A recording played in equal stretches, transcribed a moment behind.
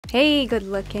Hey, good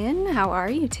looking. How are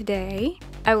you today?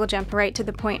 I will jump right to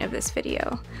the point of this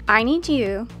video. I need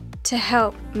you to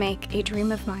help make a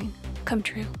dream of mine come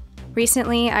true.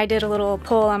 Recently, I did a little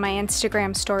poll on my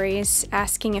Instagram stories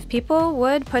asking if people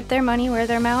would put their money where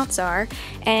their mouths are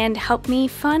and help me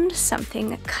fund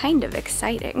something kind of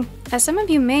exciting. As some of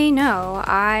you may know,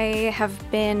 I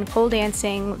have been pole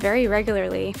dancing very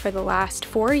regularly for the last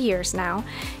 4 years now,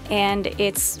 and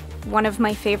it's one of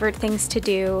my favorite things to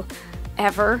do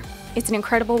ever. It's an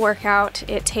incredible workout.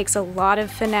 It takes a lot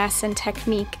of finesse and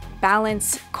technique,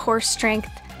 balance, core strength,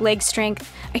 leg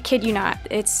strength. I kid you not,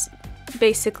 it's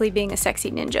basically being a sexy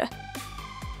ninja.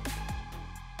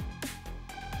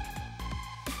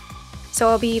 So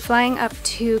I'll be flying up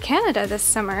to Canada this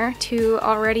summer to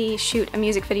already shoot a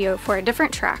music video for a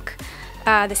different track.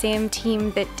 The same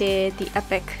team that did the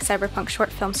epic cyberpunk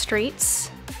short film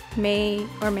Streets may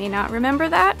or may not remember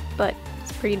that, but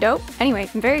it's pretty dope. Anyway,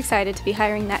 I'm very excited to be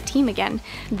hiring that team again.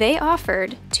 They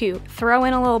offered to throw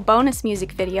in a little bonus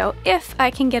music video if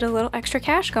I can get a little extra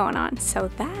cash going on.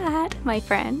 So that, my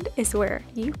friend, is where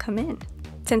you come in.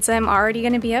 Since I'm already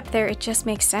going to be up there, it just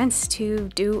makes sense to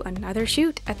do another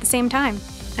shoot at the same time.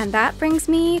 And that brings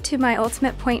me to my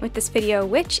ultimate point with this video,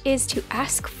 which is to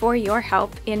ask for your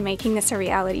help in making this a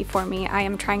reality for me. I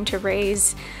am trying to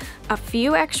raise a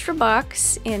few extra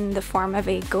bucks in the form of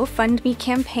a GoFundMe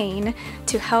campaign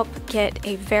to help get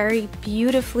a very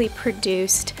beautifully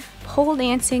produced pole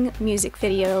dancing music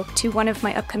video to one of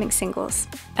my upcoming singles.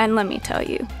 And let me tell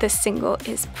you, this single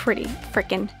is pretty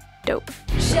freaking dope.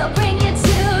 She'll bring you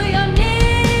to your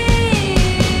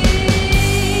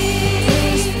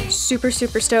knees. Super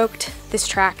stoked. This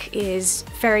track is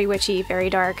very witchy, very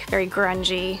dark, very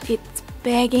grungy. It's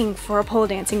begging for a pole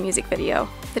dancing music video.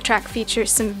 The track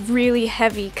features some really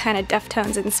heavy, kind of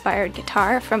Deftones inspired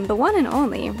guitar from the one and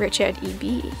only Richard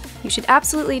E.B. You should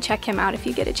absolutely check him out if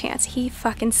you get a chance. He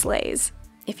fucking slays.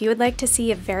 If you would like to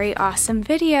see a very awesome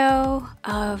video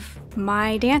of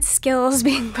my dance skills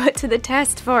being put to the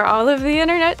test for all of the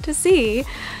internet to see,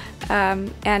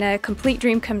 and a complete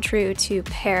dream come true to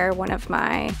pair one of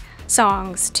my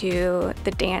songs to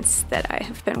the dance that I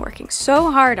have been working so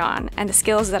hard on and the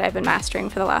skills that I've been mastering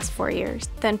for the last 4 years,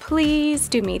 then please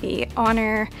do me the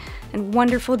honor and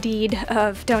wonderful deed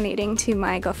of donating to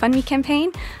my GoFundMe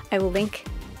campaign. I will link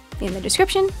in the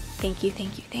description. Thank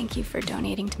you for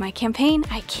donating to my campaign.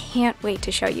 I can't wait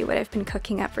to show you what I've been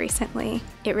cooking up recently.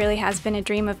 It really has been a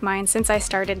dream of mine since I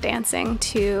started dancing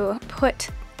to put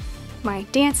my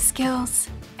dance skills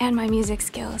and my music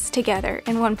skills together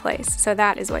in one place. So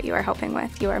that is what you are helping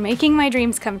with. You are making my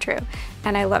dreams come true,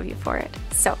 and I love you for it.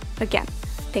 So again,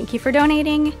 thank you for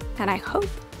donating, and I hope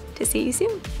to see you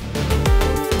soon.